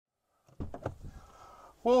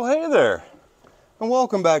Well, hey there, and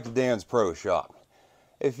welcome back to Dan's Pro Shop.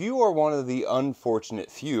 If you are one of the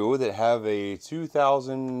unfortunate few that have a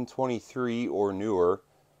 2023 or newer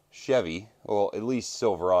Chevy, well, at least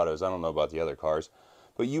Silverados, I don't know about the other cars,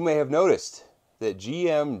 but you may have noticed that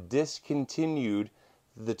GM discontinued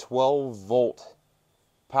the 12-volt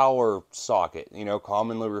power socket,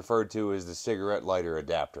 commonly referred to as the cigarette lighter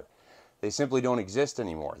adapter. They simply don't exist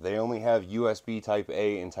anymore. They only have USB Type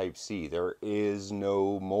A and Type C. There is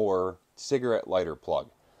no more cigarette lighter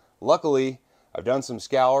plug. Luckily, I've done some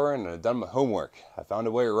scouring and I've done my homework. I found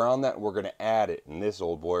a way around that, and we're going to add it in this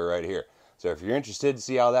old boy right here. So if you're interested to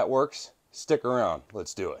see how that works, stick around.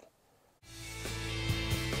 Let's do it.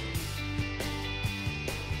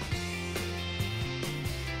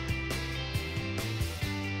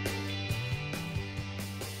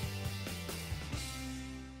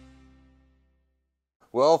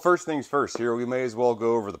 Well, first things first here, we may as well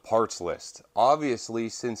go over the parts list. Obviously,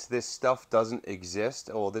 since this stuff doesn't exist,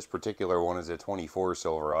 well, this particular one is a 24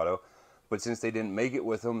 Silverado, but since they didn't make it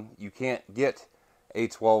with them, you can't get a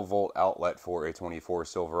 12-volt outlet for a 24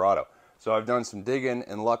 Silverado. So I've done some digging,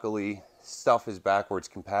 and luckily, stuff is backwards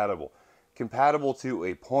compatible. Compatible to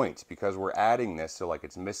a point, because we're adding this, so like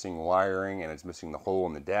it's missing wiring and it's missing the hole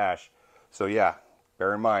in the dash. So yeah,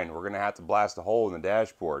 bear in mind, we're going to have to blast a hole in the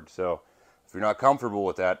dashboard. So if you're not comfortable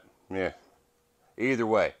with that, yeah. Either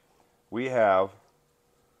way, we have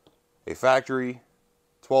a factory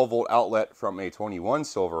 12-volt outlet from a 21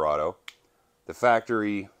 Silverado, the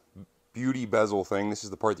factory beauty bezel thing. This is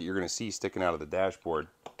the part that you're going to see sticking out of the dashboard.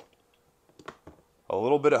 A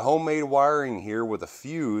little bit of homemade wiring here with a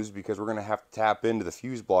fuse, because we're going to have to tap into the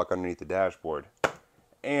fuse block underneath the dashboard.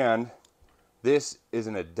 And this is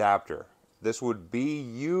an adapter. This would be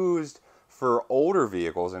used for older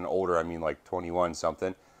vehicles, and older I mean like 21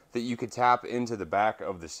 something, that you could tap into the back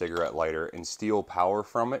of the cigarette lighter and steal power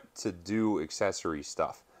from it to do accessory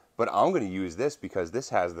stuff. But I'm going to use this because this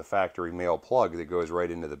has the factory male plug that goes right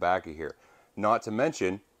into the back of here. Not to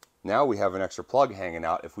mention, now we have an extra plug hanging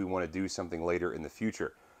out if we want to do something later in the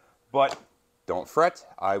future. But don't fret,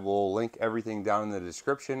 I will link everything down in the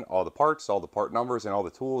description, all the parts, all the part numbers, and all the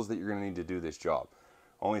tools that you're going to need to do this job.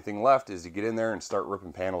 Only thing left is to get in there and start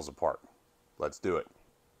ripping panels apart. Let's do it.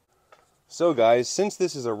 So guys, since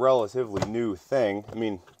this is a relatively new thing, I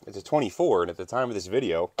mean, it's a 24, and at the time of this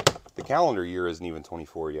video, the calendar year isn't even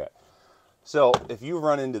 24 yet. So if you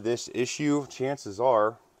run into this issue, chances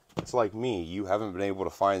are, it's like me, you haven't been able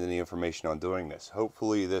to find any information on doing this.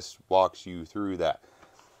 Hopefully this walks you through that.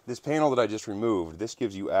 This panel that I just removed, this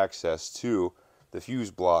gives you access to the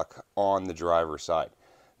fuse block on the driver's side.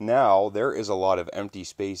 Now, there is a lot of empty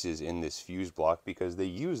spaces in this fuse block because they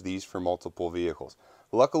use these for multiple vehicles.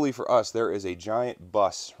 Luckily for us, there is a giant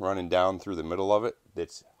bus running down through the middle of it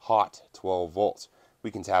that's hot 12 volts. We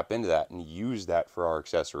can tap into that and use that for our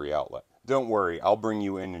accessory outlet. Don't worry, I'll bring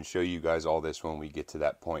you in and show you guys all this when we get to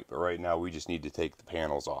that point, but right now we just need to take the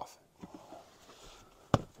panels off.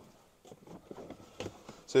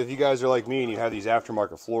 So if you guys are like me and you have these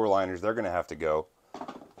aftermarket floor liners, they're going to have to go,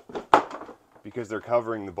 because they're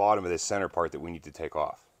covering the bottom of this center part that we need to take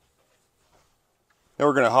off. Now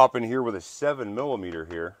we're going to hop in here with a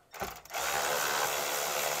 7mm here.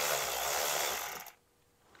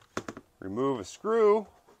 Remove a screw,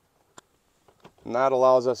 and that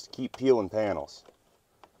allows us to keep peeling panels.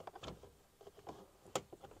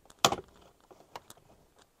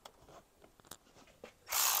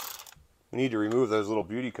 We need to remove those little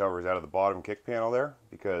beauty covers out of the bottom kick panel there,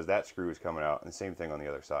 because that screw is coming out, and the same thing on the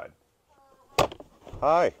other side.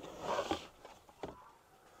 Hi.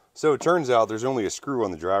 So it turns out there's only a screw on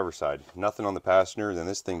the driver's side, nothing on the passenger, and then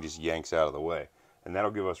this thing just yanks out of the way. And that'll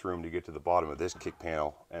give us room to get to the bottom of this kick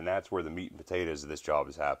panel, and that's where the meat and potatoes of this job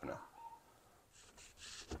is happening.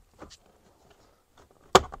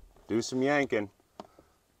 Do some yanking.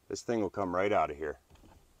 This thing will come right out of here.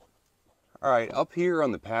 Alright, up here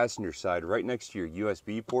on the passenger side, right next to your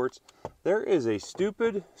USB ports, there is a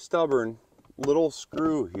stupid, stubborn little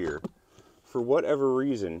screw here, for whatever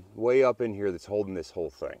reason, way up in here that's holding this whole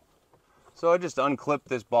thing. So I just unclipped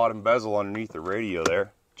this bottom bezel underneath the radio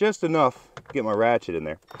there, just enough to get my ratchet in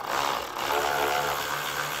there.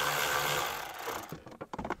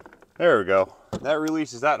 There we go. That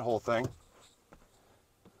releases that whole thing.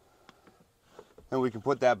 And we can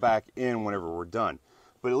put that back in whenever we're done.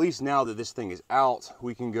 But at least now that this thing is out,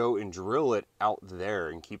 we can go and drill it out there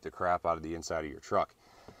and keep the crap out of the inside of your truck.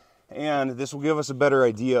 And this will give us a better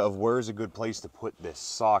idea of where's a good place to put this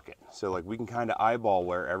socket. So like we can kind of eyeball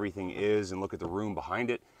where everything is and look at the room behind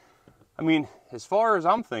it. I mean, as far as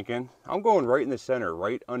I'm thinking, I'm going right in the center,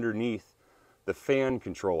 right underneath the fan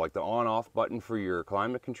control, like the on-off button for your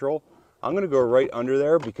climate control, I'm gonna go right under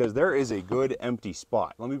there because there is a good empty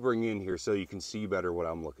spot. Let me bring you in here so you can see better what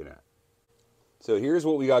I'm looking at. So here's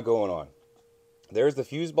what we got going on. There's the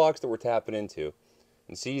fuse box that we're tapping into.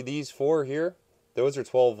 And see these 4 here? Those are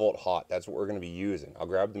 12 volt hot. That's what we're gonna be using. I'll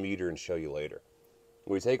grab the meter and show you later.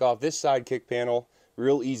 We take off this side kick panel,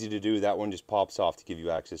 real easy to do. That one just pops off to give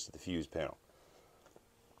you access to the fuse panel.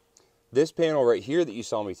 This panel right here that you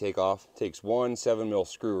saw me take off takes one 7mm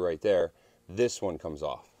screw right there. This one comes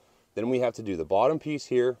off. Then we have to do the bottom piece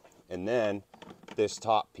here and then this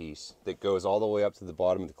top piece that goes all the way up to the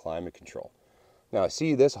bottom of the climate control. Now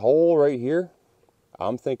see this hole right here?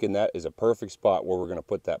 I'm thinking that is a perfect spot where we're going to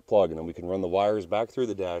put that plug, and then we can run the wires back through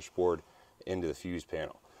the dashboard into the fuse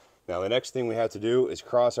panel. Now the next thing we have to do is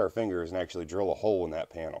cross our fingers and actually drill a hole in that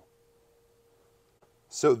panel.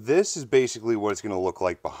 So this is basically what it's going to look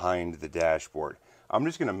like behind the dashboard. I'm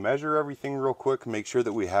just going to measure everything real quick, make sure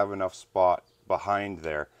that we have enough spot behind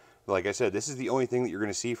there. Like I said, this is the only thing that you're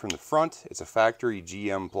going to see from the front. It's a factory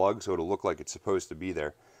GM plug, so it'll look like it's supposed to be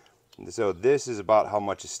there. So this is about how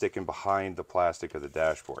much is sticking behind the plastic of the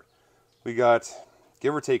dashboard. We got,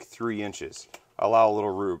 give or take, 3 inches. Allow a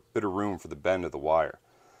little bit of room for the bend of the wire.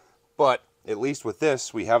 But at least with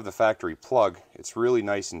this, we have the factory plug. It's really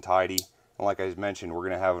nice and tidy. And like I mentioned, we're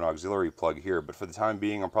going to have an auxiliary plug here. But for the time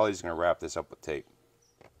being, I'm probably just going to wrap this up with tape.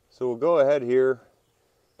 So we'll go ahead here,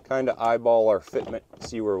 kind of eyeball our fitment,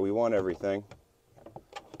 see where we want everything.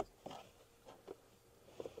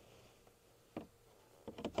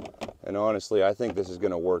 And honestly, I think this is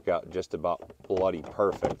going to work out just about bloody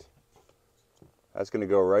perfect. That's going to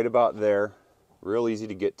go right about there. Real easy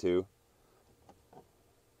to get to.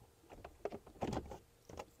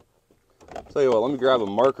 Tell you what, let me grab a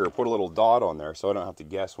marker, put a little dot on there so I don't have to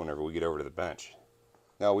guess whenever we get over to the bench.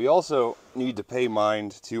 Now we also need to pay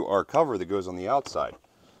mind to our cover that goes on the outside.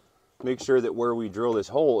 Make sure that where we drill this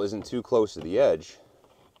hole isn't too close to the edge,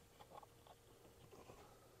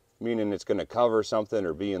 meaning it's going to cover something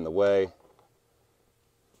or be in the way.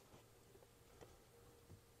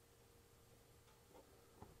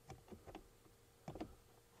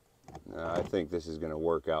 Now, I think this is going to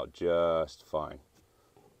work out just fine.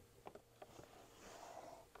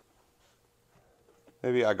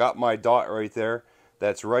 Maybe I got my dot right there.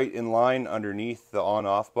 That's right in line underneath the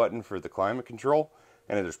on-off button for the climate control,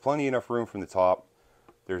 and there's plenty enough room from the top.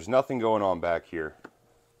 There's nothing going on back here.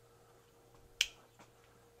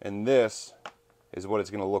 And this is what it's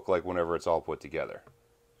going to look like whenever it's all put together.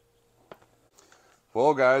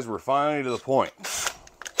 Well guys, we're finally to the point.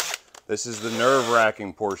 This is the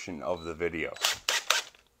nerve-wracking portion of the video.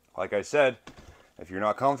 Like I said, if you're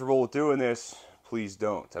not comfortable with doing this, please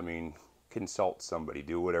don't. I mean, consult somebody,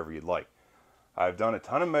 do whatever you'd like. I've done a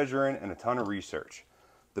ton of measuring and a ton of research.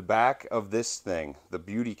 The back of this thing, the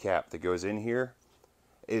beauty cap that goes in here,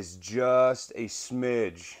 is just a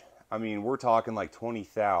smidge. I mean, we're talking like 20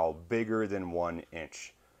 thou, bigger than 1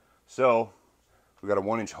 inch. So, we got a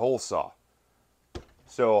 1-inch hole saw.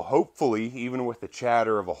 So hopefully, even with the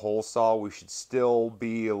chatter of a hole saw, we should still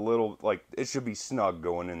be a little, like, it should be snug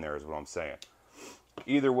going in there is what I'm saying.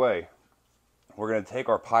 Either way, we're going to take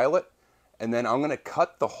our pilot, and then I'm going to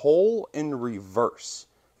cut the hole in reverse.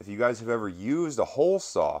 If you guys have ever used a hole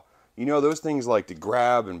saw, you know those things like to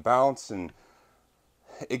grab and bounce, and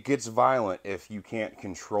it gets violent if you can't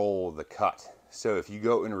control the cut. So if you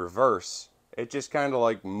go in reverse, it just kind of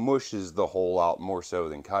like mushes the hole out more so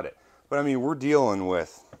than cut it. But I mean, we're dealing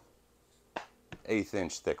with 1/8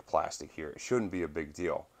 inch thick plastic here. It shouldn't be a big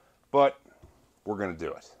deal, but we're going to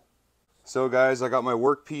do it. So guys, I got my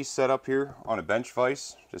workpiece set up here on a bench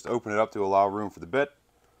vise. Just open it up to allow room for the bit.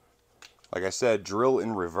 Like I said, drill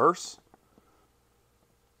in reverse.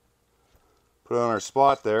 Put it on our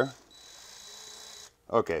spot there.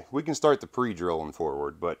 Okay, we can start the pre-drilling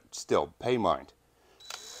forward, but still, pay mind.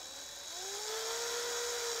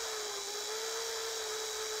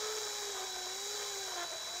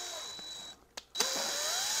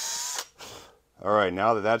 Alright,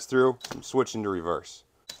 now that that's through, I'm switching to reverse.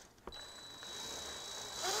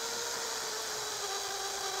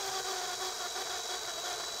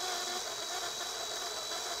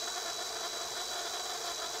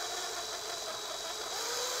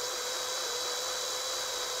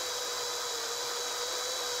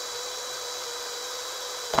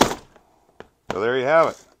 So there you have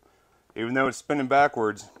it. Even though it's spinning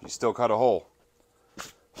backwards, you still cut a hole.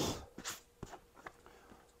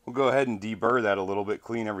 We'll go ahead and deburr that a little bit,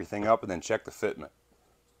 clean everything up, and then check the fitment.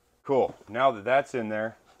 Cool. Now that that's in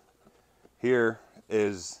there, here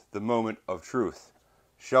is the moment of truth.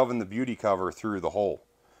 Shoving the beauty cover through the hole.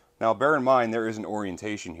 Now bear in mind there is an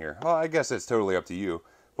orientation here. Well, I guess it's totally up to you,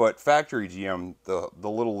 but factory GM, the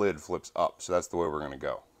little lid flips up, so that's the way we're going to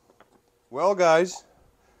go. Well guys,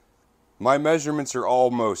 my measurements are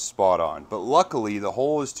almost spot on, but luckily the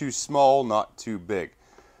hole is too small, not too big.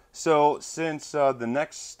 So since the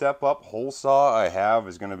next step up hole saw I have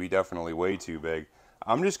is going to be definitely way too big,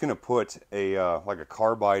 I'm just going to put a like a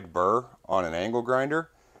carbide burr on an angle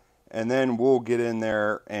grinder, and then we'll get in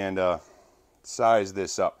there and size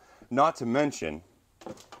this up. Not to mention,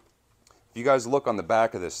 if you guys look on the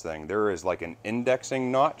back of this thing, there is like an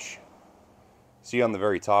indexing notch. See on the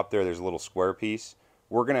very top there, there's a little square piece.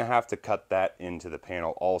 We're going to have to cut that into the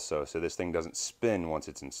panel also, so this thing doesn't spin once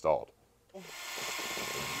it's installed.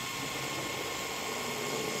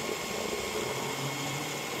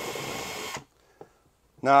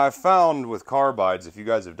 Now I've found with carbides, if you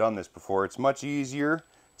guys have done this before, it's much easier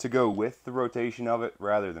to go with the rotation of it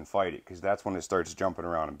rather than fight it, because that's when it starts jumping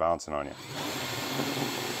around and bouncing on you.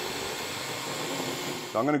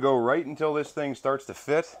 So I'm going to go right until this thing starts to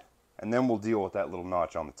fit, and then we'll deal with that little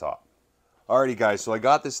notch on the top. Alrighty guys, so I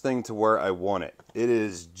got this thing to where I want it. It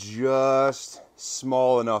is just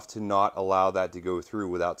small enough to not allow that to go through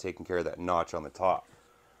without taking care of that notch on the top.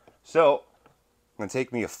 So I'm going to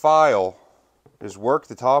take me a file, just work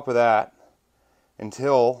the top of that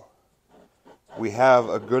until we have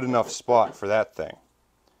a good enough spot for that thing.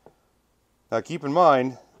 Now keep in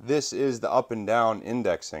mind, this is the up and down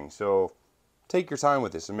indexing, so take your time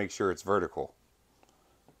with this and make sure it's vertical.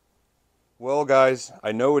 Well guys,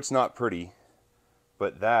 I know it's not pretty,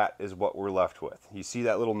 but that is what we're left with. You see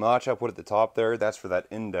that little notch I put at the top there? That's for that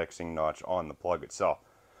indexing notch on the plug itself.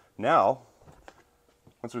 Now,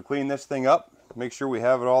 once we clean this thing up, make sure we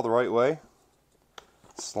have it all the right way,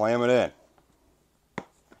 slam it in.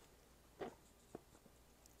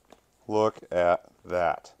 Look at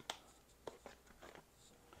that.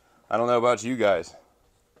 I don't know about you guys,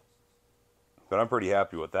 but I'm pretty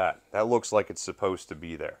happy with that. That looks like it's supposed to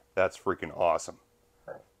be there. That's freaking awesome.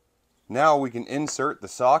 Now we can insert the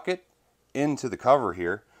socket into the cover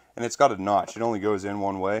here, and it's got a notch. It only goes in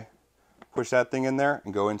one way. Push that thing in there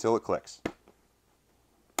and go until it clicks.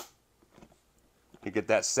 You get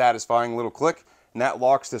that satisfying little click, and that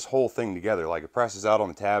locks this whole thing together. Like it presses out on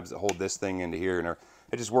the tabs that hold this thing into here, and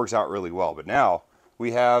it just works out really well. But now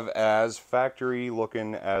we have as factory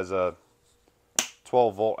looking as a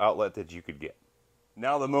 12-volt outlet that you could get.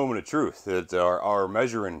 Now the moment of truth that our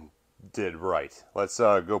measuring did right. Let's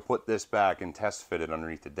go put this back and test fit it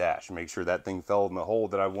underneath the dash and make sure that thing fell in the hole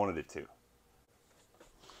that I wanted it to.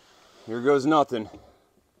 Here goes nothing.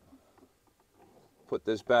 Put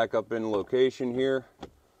this back up in location here.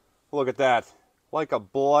 Look at that, like a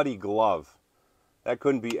bloody glove. That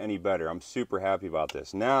couldn't be any better. I'm super happy about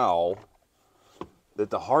this. Now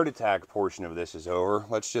that the heart attack portion of this is over,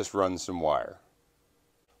 let's just run some wire.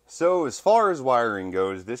 So as far as wiring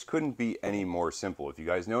goes, this couldn't be any more simple. If you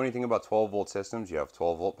guys know anything about 12-volt systems, you have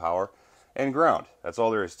 12-volt power and ground. That's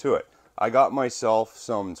all there is to it. I got myself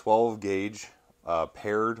some 12-gauge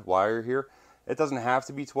paired wire here. It doesn't have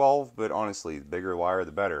to be 12, but honestly, the bigger wire,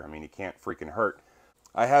 the better. I mean, it can't freaking hurt.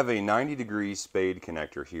 I have a 90-degree Spade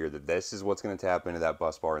connector here that this is what's going to tap into that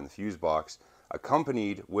bus bar in the fuse box,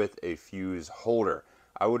 accompanied with a fuse holder.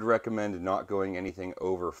 I would recommend not going anything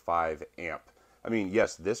over 5 amp. I mean,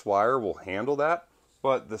 yes, this wire will handle that,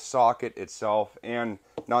 but the socket itself, and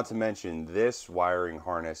not to mention this wiring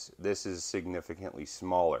harness, this is significantly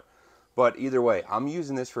smaller. But either way, I'm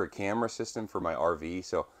using this for a camera system for my RV,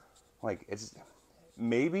 so like it's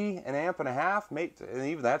maybe 1.5 amps, maybe, and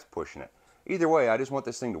even that's pushing it. Either way, I just want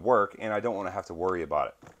this thing to work, and I don't want to have to worry about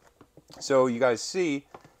it. So you guys see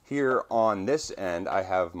here on this end, I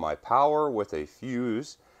have my power with a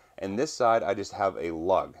fuse, and this side I just have a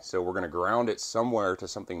lug. So we're going to ground it somewhere to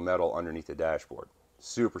something metal underneath the dashboard.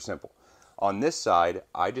 Super simple. On this side,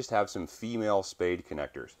 I just have some female Spade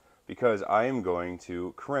connectors because I am going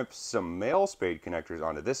to crimp some male Spade connectors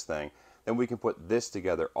onto this thing. Then we can put this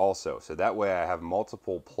together also. So that way I have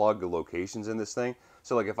multiple plug locations in this thing.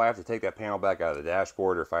 So like if I have to take that panel back out of the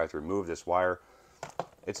dashboard, or if I have to remove this wire,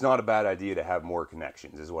 it's not a bad idea to have more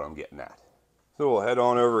connections, is what I'm getting at. So we'll head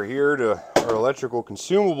on over here to our electrical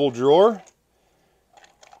consumable drawer.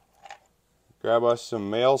 Grab us some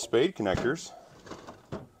male Spade connectors.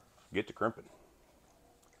 Get to crimping.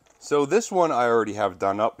 So this one I already have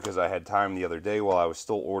done up because I had time the other day while I was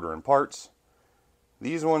still ordering parts.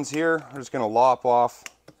 These ones here, I'm just going to lop off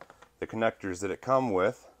the connectors that it come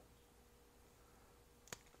with.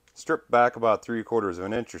 Strip back about 3/4 of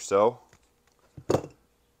an inch or so.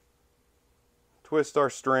 Twist our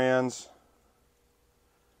strands.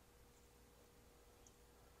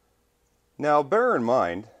 Now bear in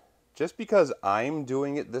mind, just because I'm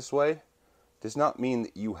doing it this way does not mean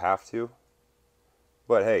that you have to.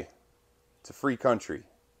 But hey, it's a free country.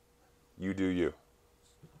 You do you.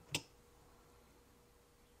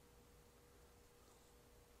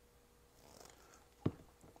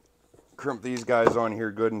 Crimp these guys on here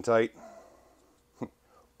good and tight.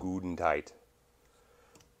 Good and tight.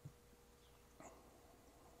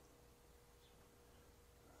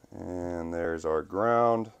 And there's our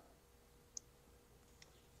ground.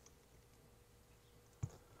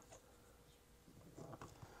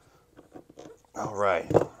 All right.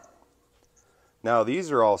 Now these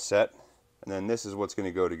are all set, and then this is what's going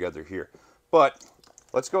to go together here. But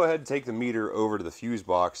let's go ahead and take the meter over to the fuse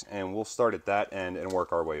box, and we'll start at that end and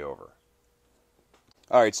work our way over.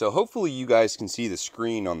 All right, so hopefully you guys can see the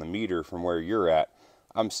screen on the meter from where you're at.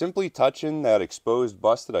 I'm simply touching that exposed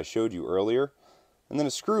bus that I showed you earlier, and then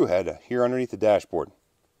a screw head here underneath the dashboard.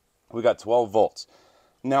 We got 12 volts.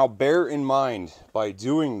 Now bear in mind, by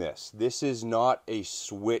doing this, this is not a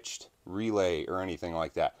switched relay or anything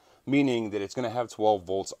like that, meaning that it's going to have 12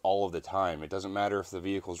 volts all of the time. It doesn't matter if the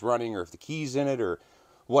vehicle's running or if the key's in it or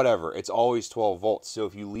whatever, it's always 12 volts. So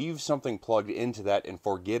if you leave something plugged into that and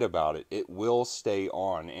forget about it, it will stay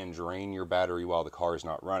on and drain your battery while the car is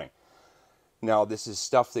not running. Now this is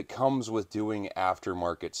stuff that comes with doing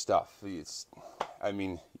aftermarket stuff. I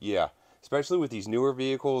mean, yeah, especially with these newer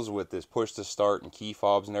vehicles with this push to start and key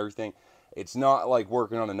fobs and everything. It's not like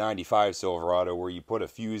working on a 95 Silverado where you put a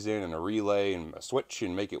fuse in and a relay and a switch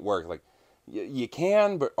and make it work. Like, you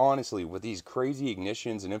can, but honestly, with these crazy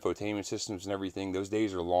ignitions and infotainment systems and everything, those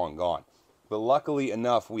days are long gone. But luckily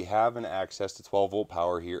enough, we have an access to 12 volt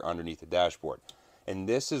power here underneath the dashboard. And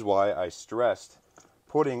this is why I stressed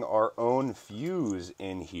putting our own fuse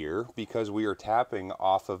in here, because we are tapping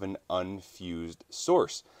off of an unfused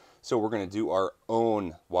source. So we're going to do our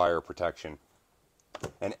own wire protection.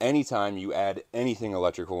 And anytime you add anything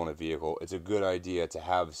electrical in a vehicle, it's a good idea to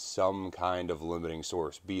have some kind of limiting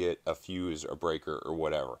source, be it a fuse, a breaker, or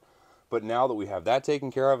whatever. But now that we have that taken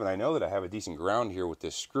care of, and I know that I have a decent ground here with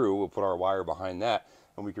this screw, we'll put our wire behind that,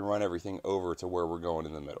 and we can run everything over to where we're going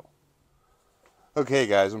in the middle. Okay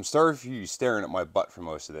guys, I'm sorry for you staring at my butt for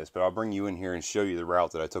most of this, but I'll bring you in here and show you the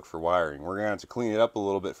route that I took for wiring. We're going to have to clean it up a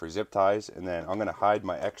little bit for zip ties, and then I'm going to hide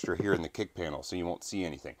my extra here in the kick panel so you won't see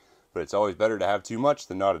anything. But it's always better to have too much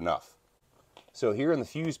than not enough. So here in the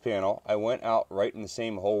fuse panel, I went out right in the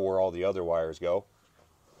same hole where all the other wires go.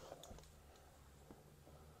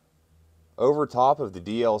 Over top of the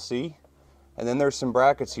DLC, and then there's some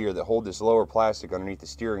brackets here that hold this lower plastic underneath the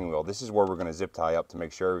steering wheel. This is where we're going to zip tie up to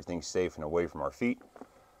make sure everything's safe and away from our feet.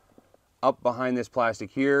 Up behind this plastic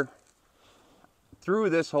here,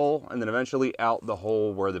 through this hole, and then eventually out the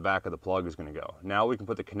hole where the back of the plug is going to go. Now we can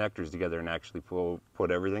put the connectors together and actually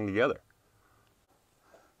put everything together.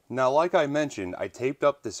 Now, like I mentioned, I taped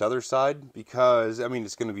up this other side because, I mean,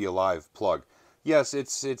 it's going to be a live plug. Yes,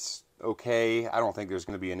 it's okay. I don't think there's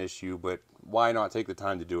going to be an issue, but why not take the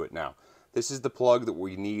time to do it now? This is the plug that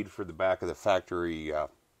we need for the back of the factory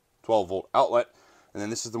 12 volt outlet, and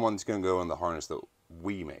then this is the one that's going to go in the harness that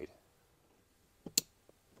we made.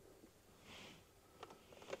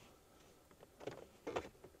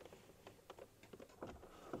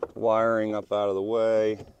 Wiring up out of the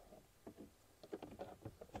way.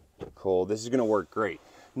 Cool, this is going to work great.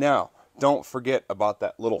 Now, don't forget about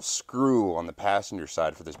that little screw on the passenger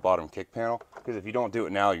side for this bottom kick panel, because if you don't do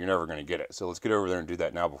it now, you're never going to get it. So let's get over there and do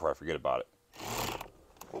that now before I forget about it.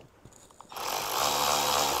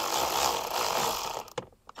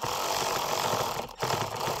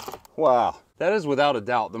 Wow, that is without a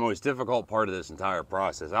doubt the most difficult part of this entire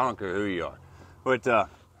process. I don't care who you are. But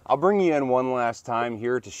I'll bring you in one last time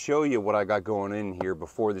here to show you what I got going in here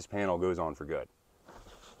before this panel goes on for good.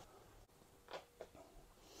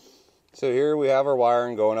 So here we have our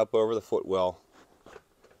wiring going up over the footwell.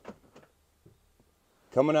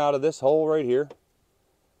 Coming out of this hole right here,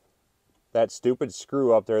 that stupid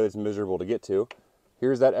screw up there that's miserable to get to.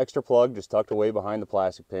 Here's that extra plug just tucked away behind the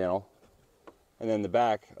plastic panel. And then the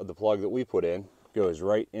back of the plug that we put in goes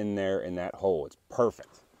right in there in that hole. It's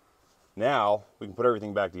perfect. Now we can put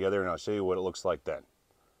everything back together and I'll show you what it looks like then.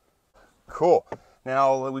 Cool.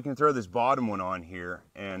 Now we can throw this bottom one on here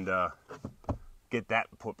and get that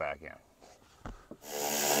put back in.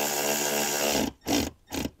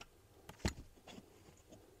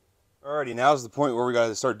 Alrighty, now's the point where we got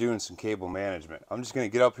to start doing some cable management. I'm just going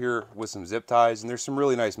to get up here with some zip ties, and there's some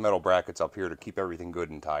really nice metal brackets up here to keep everything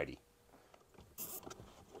good and tidy.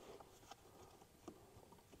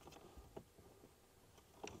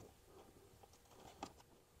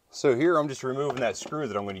 So here I'm just removing that screw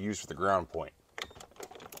that I'm going to use for the ground point.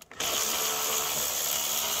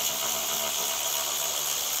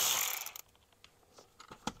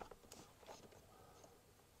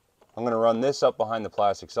 I'm going to run this up behind the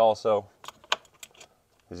plastics also,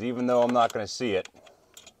 because even though I'm not going to see it,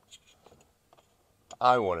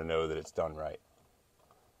 I want to know that it's done right.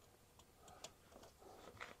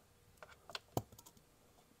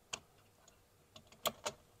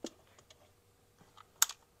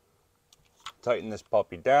 Tighten this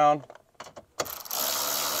puppy down.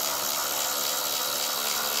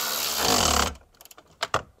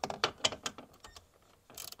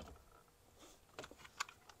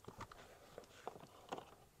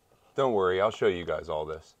 Don't worry, I'll show you guys all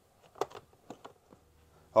this.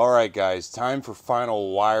 Alright guys, time for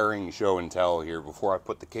final wiring show and tell here before I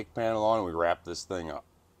put the kick panel on and we wrap this thing up.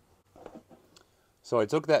 So I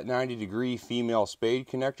took that 90-degree female Spade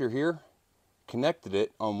connector here, connected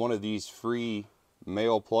it on one of these free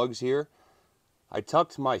male plugs here. I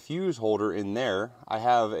tucked my fuse holder in there. I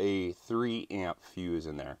have a 3 amp fuse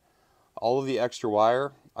in there. All of the extra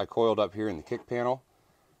wire I coiled up here in the kick panel,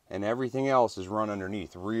 and everything else is run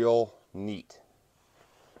underneath. Real neat.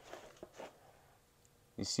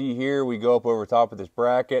 You see here we go up over top of this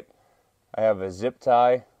bracket. I have a zip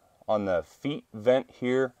tie on the feet vent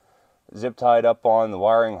here, zip tied up on the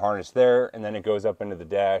wiring harness there, and then it goes up into the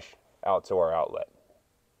dash out to our outlet.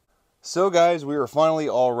 So guys, we are finally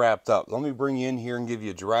all wrapped up. Let me bring you in here and give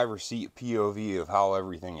you a driver's seat POV of how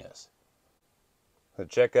everything is. So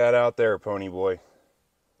check that out there, pony boy.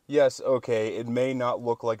 Yes, okay, it may not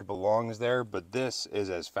look like it belongs there, but this is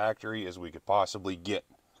as factory as we could possibly get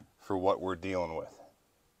for what we're dealing with.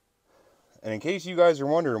 And in case you guys are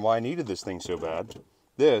wondering why I needed this thing so bad,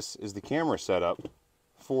 this is the camera setup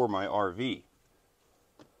for my RV.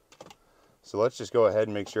 So let's just go ahead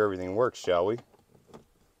and make sure everything works, shall we?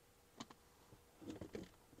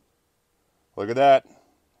 Look at that.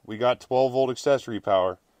 We got 12-volt accessory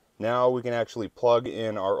power. Now we can actually plug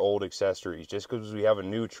in our old accessories. Just because we have a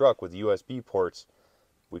new truck with USB ports,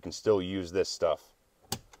 we can still use this stuff.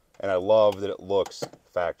 And I love that it looks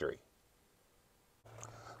factory.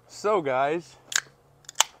 So guys,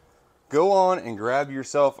 go on and grab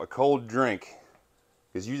yourself a cold drink,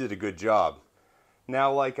 because you did a good job.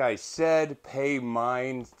 Now, like I said, pay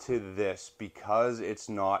mind to this because it's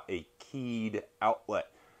not a keyed outlet.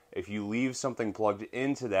 If you leave something plugged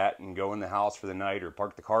into that and go in the house for the night or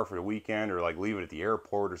park the car for the weekend or like leave it at the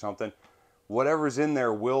airport or something, whatever's in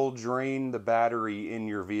there will drain the battery in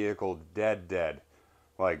your vehicle dead.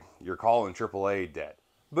 Like you're calling AAA dead.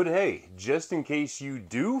 But hey, just in case you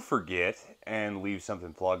do forget and leave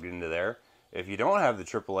something plugged into there, if you don't have the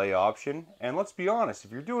AAA option, and let's be honest,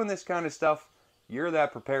 if you're doing this kind of stuff, you're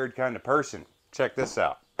that prepared kind of person. Check this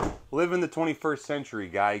out. Live in the 21st century,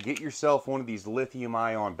 guy. Get yourself one of these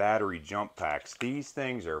lithium-ion battery jump packs. These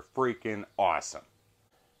things are freaking awesome.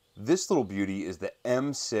 This little beauty is the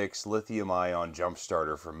M6 lithium-ion jump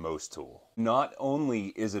starter from MOSTOOL. Not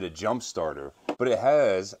only is it a jump starter, but it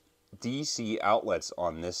has DC outlets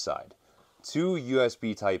on this side. 2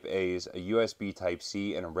 USB Type A's, a USB Type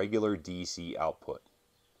C, and a regular DC output.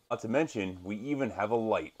 Not to mention, we even have a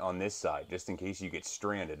light on this side, just in case you get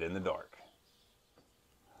stranded in the dark.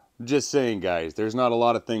 Just saying, guys, there's not a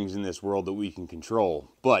lot of things in this world that we can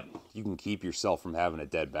control, but you can keep yourself from having a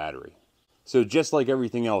dead battery. So just like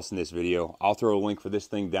everything else in this video, I'll throw a link for this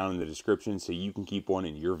thing down in the description so you can keep one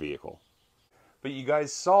in your vehicle. But you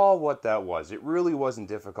guys saw what that was. It really wasn't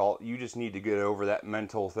difficult. You just need to get over that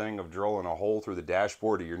mental thing of drilling a hole through the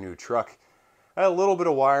dashboard of your new truck. A little bit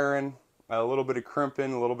of wiring, a little bit of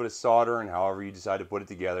crimping, a little bit of soldering, however you decide to put it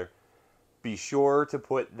together. Be sure to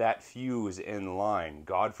put that fuse in line.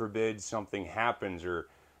 God forbid something happens or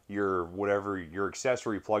your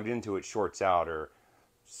accessory plugged into it shorts out, or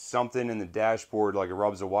something in the dashboard like it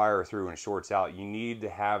rubs a wire through and shorts out. You need to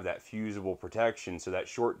have that fusible protection so that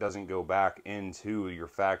short doesn't go back into your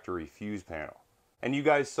factory fuse panel. And you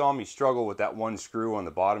guys saw me struggle with that one screw on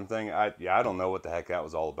the bottom thing. I don't know what the heck that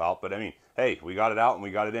was all about, but I mean, hey, we got it out and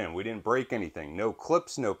we got it in. We didn't break anything. No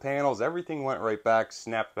clips, no panels. Everything went right back,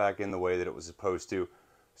 snapped back in the way that it was supposed to.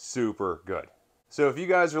 Super good. So if you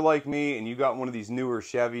guys are like me and you got one of these newer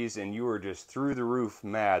Chevys and you are just through the roof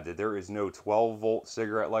mad that there is no 12-volt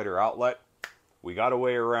cigarette lighter outlet, we got a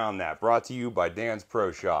way around that. Brought to you by Dan's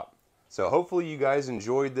Pro Shop. So hopefully you guys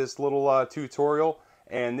enjoyed this little tutorial,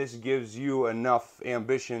 and this gives you enough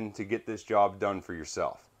ambition to get this job done for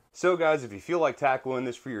yourself. So guys, if you feel like tackling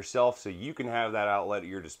this for yourself so you can have that outlet at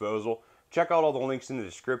your disposal, check out all the links in the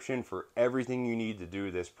description for everything you need to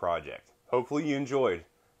do this project. Hopefully you enjoyed,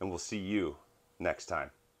 and we'll see you next time.